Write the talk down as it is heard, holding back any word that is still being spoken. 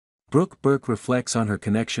Brooke Burke reflects on her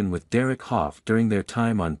connection with Derek Hough during their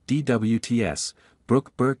time on DWTS.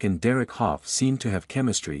 Brooke Burke and Derek Hough seemed to have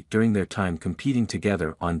chemistry during their time competing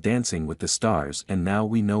together on Dancing with the Stars, and now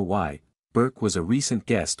we know why. Burke was a recent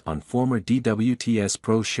guest on former DWTS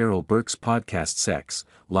pro Cheryl Burke's podcast Sex,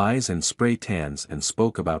 Lies and Spray Tans, and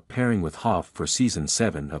spoke about pairing with Hough for Season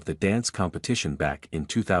 7 of the dance competition back in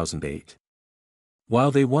 2008.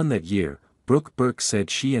 While they won that year, Brooke Burke said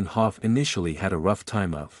she and Hough initially had a rough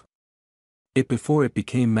time of it before it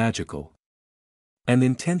became magical and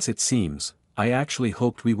intense. It seems, I actually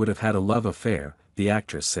hoped we would have had a love affair, the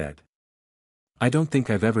actress said. I don't think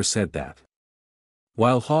I've ever said that.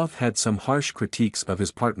 While Hough had some harsh critiques of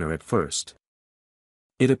his partner at first,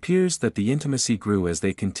 it appears that the intimacy grew as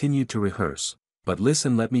they continued to rehearse. But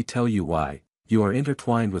listen, let me tell you why. You are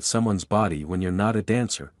intertwined with someone's body when you're not a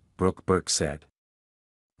dancer, Brooke Burke said.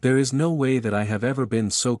 There is no way that I have ever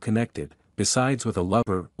been so connected, besides with a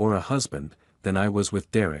lover or a husband, than I was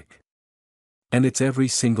with Derek. And it's every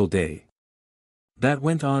single day. That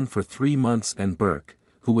went on for 3 months, and Burke,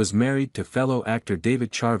 who was married to fellow actor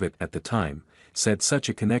David Charvet at the time, said such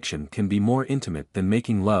a connection can be more intimate than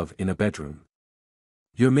making love in a bedroom.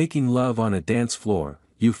 You're making love on a dance floor,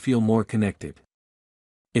 you feel more connected.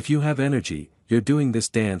 If you have energy, you're doing this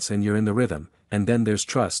dance and you're in the rhythm, and then there's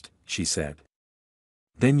trust, she said.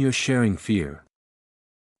 Then you're sharing fear.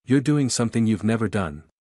 You're doing something you've never done.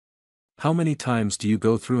 How many times do you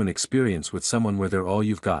go through an experience with someone where they're all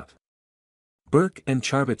you've got? Burke and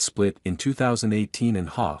Charvet split in 2018, and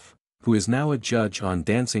Hough, who is now a judge on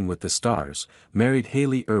Dancing with the Stars, married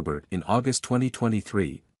Hailey Erbert in August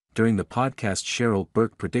 2023. During the podcast, Cheryl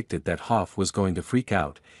Burke predicted that Hough was going to freak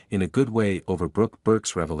out, in a good way, over Brooke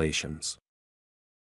Burke's revelations.